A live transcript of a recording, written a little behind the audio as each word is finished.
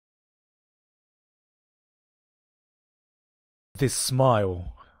This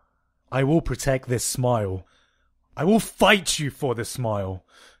smile. I will protect this smile. I will fight you for this smile.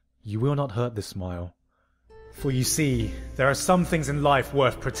 You will not hurt this smile. For you see, there are some things in life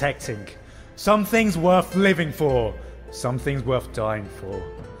worth protecting. Some things worth living for. Some things worth dying for.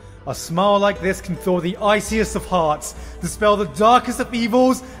 A smile like this can thaw the iciest of hearts, dispel the darkest of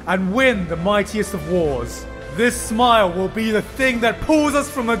evils, and win the mightiest of wars. This smile will be the thing that pulls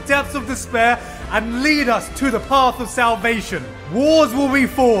us from the depths of despair and lead us to the path of salvation. Wars will be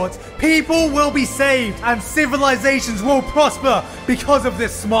fought, people will be saved, and civilizations will prosper because of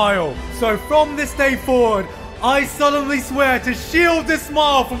this smile. So from this day forward, I solemnly swear to shield this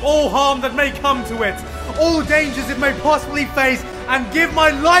smile from all harm that may come to it, all dangers it may possibly face, and give my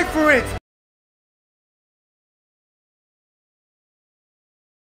life for it!